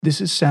This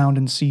is Sound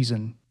and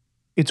Season.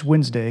 It's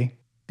Wednesday,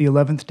 the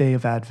 11th day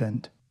of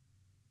Advent.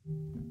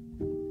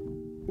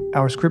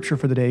 Our scripture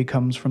for the day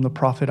comes from the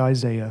prophet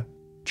Isaiah,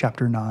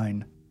 chapter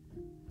 9.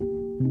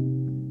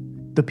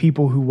 The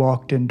people who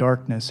walked in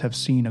darkness have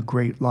seen a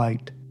great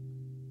light.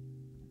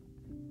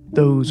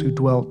 Those who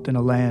dwelt in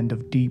a land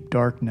of deep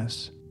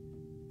darkness,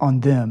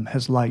 on them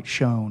has light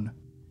shone.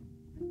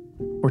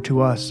 For to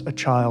us a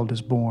child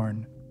is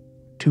born,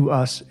 to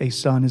us a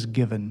son is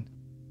given,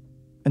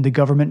 and the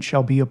government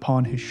shall be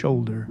upon his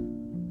shoulder,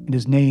 and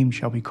his name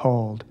shall be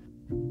called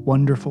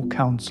Wonderful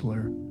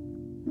Counselor,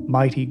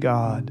 Mighty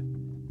God,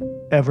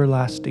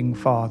 Everlasting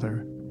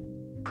Father,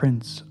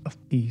 Prince of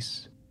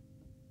Peace.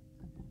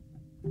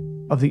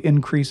 Of the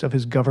increase of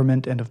his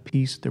government and of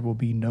peace there will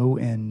be no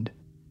end.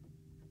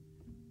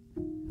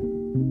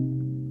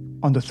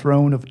 On the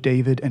throne of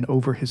David and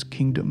over his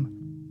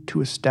kingdom, to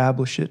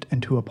establish it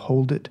and to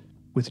uphold it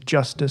with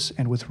justice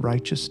and with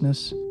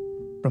righteousness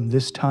from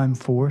this time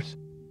forth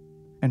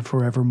and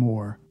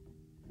forevermore.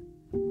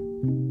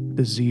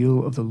 The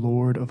zeal of the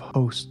Lord of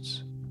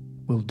hosts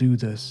will do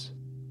this.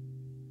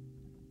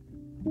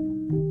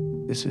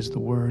 This is the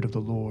word of the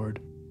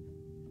Lord.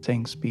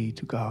 Thanks be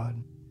to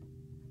God.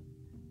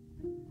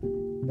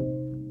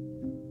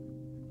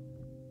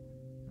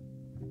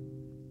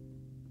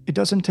 It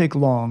doesn't take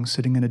long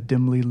sitting in a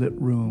dimly lit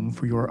room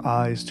for your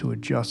eyes to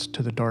adjust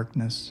to the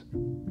darkness.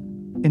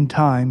 In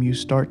time, you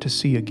start to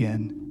see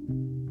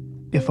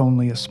again, if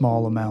only a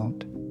small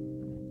amount.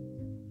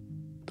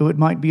 Though it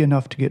might be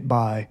enough to get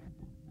by,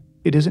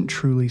 it isn't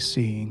truly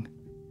seeing.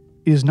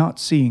 It is not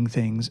seeing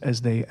things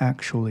as they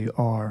actually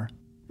are.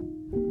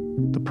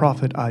 The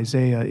prophet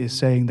Isaiah is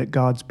saying that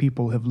God's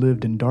people have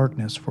lived in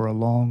darkness for a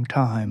long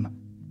time.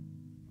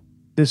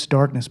 This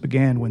darkness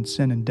began when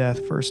sin and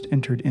death first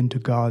entered into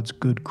God's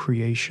good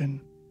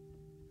creation.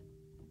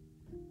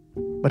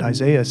 But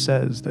Isaiah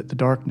says that the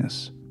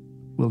darkness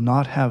will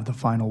not have the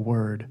final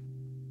word.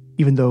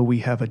 Even though we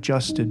have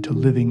adjusted to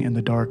living in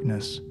the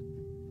darkness,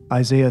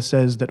 Isaiah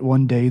says that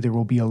one day there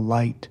will be a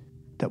light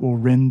that will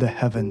rend the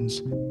heavens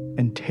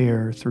and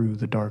tear through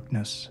the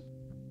darkness.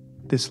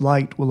 This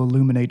light will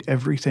illuminate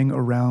everything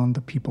around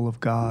the people of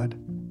God,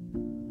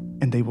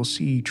 and they will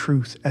see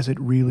truth as it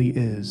really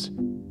is,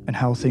 and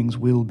how things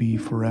will be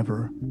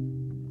forever.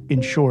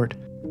 In short,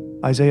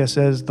 Isaiah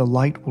says the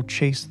light will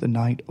chase the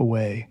night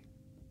away,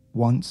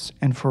 once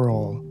and for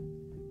all.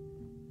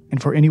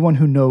 And for anyone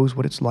who knows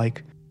what it's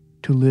like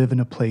to live in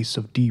a place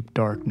of deep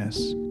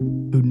darkness,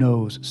 who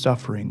knows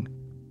suffering,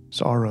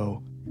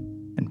 sorrow,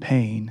 and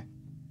pain,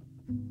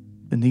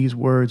 then these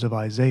words of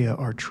Isaiah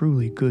are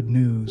truly good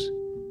news.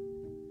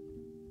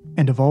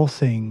 And of all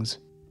things,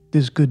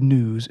 this good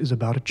news is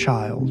about a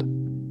child.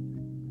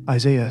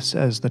 Isaiah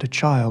says that a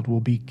child will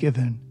be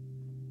given.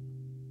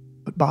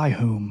 But by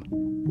whom?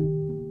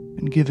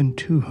 And given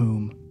to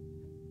whom?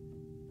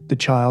 The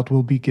child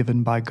will be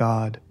given by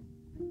God,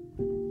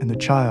 and the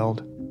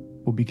child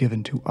will be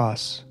given to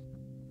us.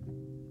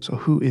 So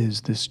who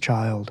is this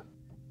child?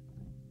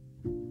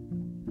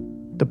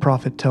 The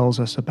prophet tells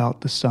us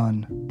about the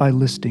Son by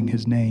listing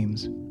his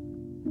names: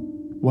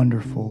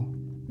 Wonderful,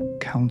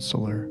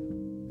 Counselor,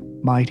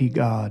 Mighty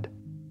God,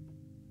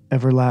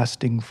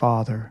 Everlasting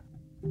Father,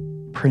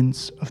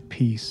 Prince of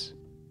Peace.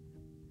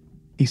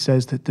 He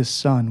says that this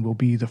Son will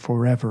be the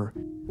forever,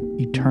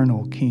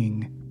 eternal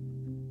King.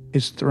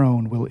 His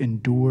throne will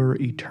endure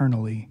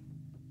eternally,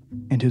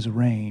 and his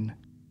reign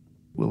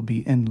will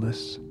be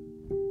endless.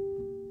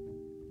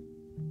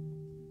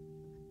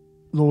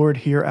 Lord,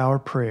 hear our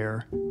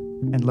prayer,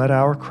 and let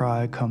our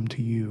cry come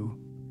to you.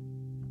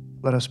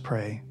 Let us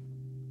pray.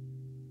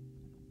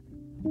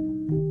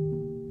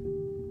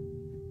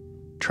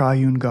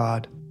 Triune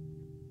God,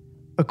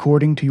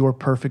 according to your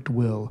perfect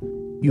will,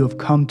 you have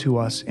come to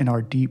us in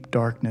our deep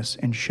darkness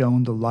and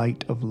shone the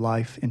light of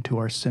life into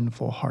our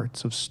sinful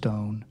hearts of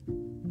stone.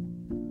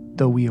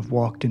 Though we have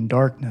walked in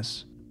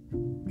darkness,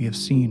 we have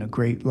seen a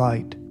great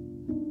light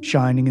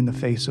shining in the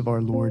face of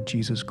our Lord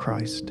Jesus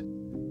Christ.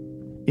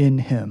 In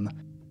him,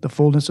 the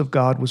fullness of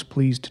God was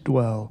pleased to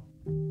dwell,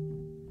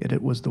 yet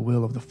it was the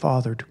will of the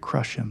Father to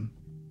crush him,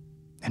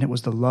 and it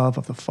was the love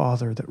of the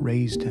Father that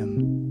raised him.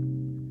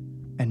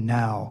 And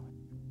now,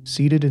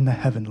 seated in the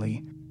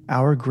heavenly,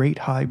 our great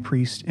high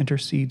priest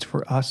intercedes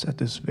for us at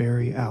this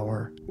very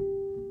hour.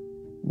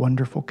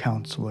 Wonderful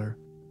Counselor,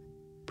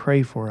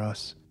 pray for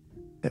us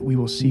that we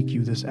will seek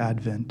you this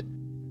Advent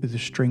through the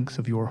strength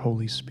of your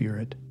Holy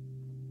Spirit.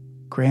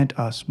 Grant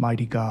us,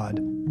 mighty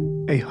God,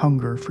 a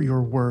hunger for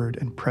your word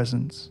and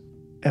presence.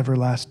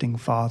 Everlasting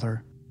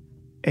Father,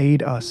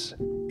 aid us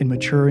in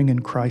maturing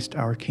in Christ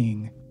our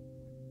King.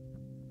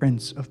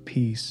 Prince of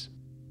Peace,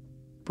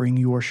 bring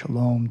your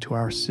shalom to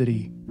our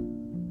city,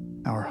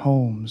 our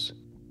homes,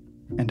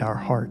 and our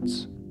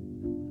hearts.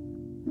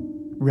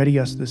 Ready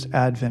us this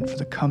Advent for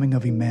the coming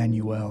of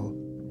Emmanuel,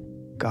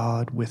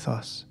 God with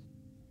us.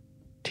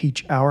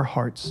 Teach our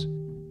hearts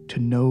to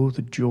know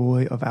the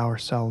joy of our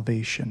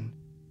salvation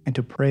and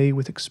to pray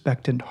with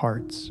expectant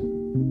hearts.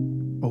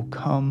 O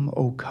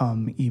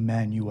come,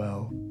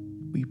 Emmanuel.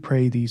 We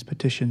pray these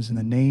petitions in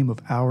the name of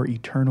our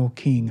eternal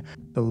King,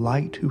 the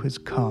light who has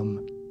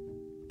come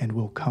and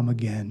will come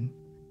again,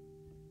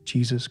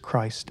 Jesus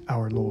Christ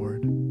our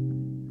Lord.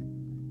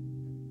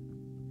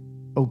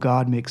 O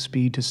God, make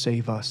speed to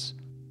save us.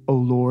 O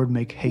Lord,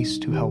 make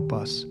haste to help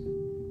us.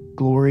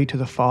 Glory to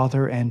the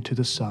Father, and to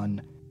the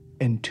Son,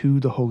 and to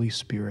the Holy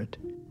Spirit,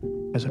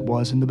 as it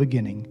was in the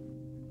beginning,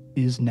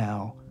 is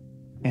now,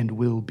 and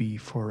will be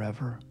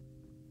forever.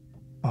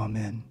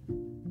 Amen.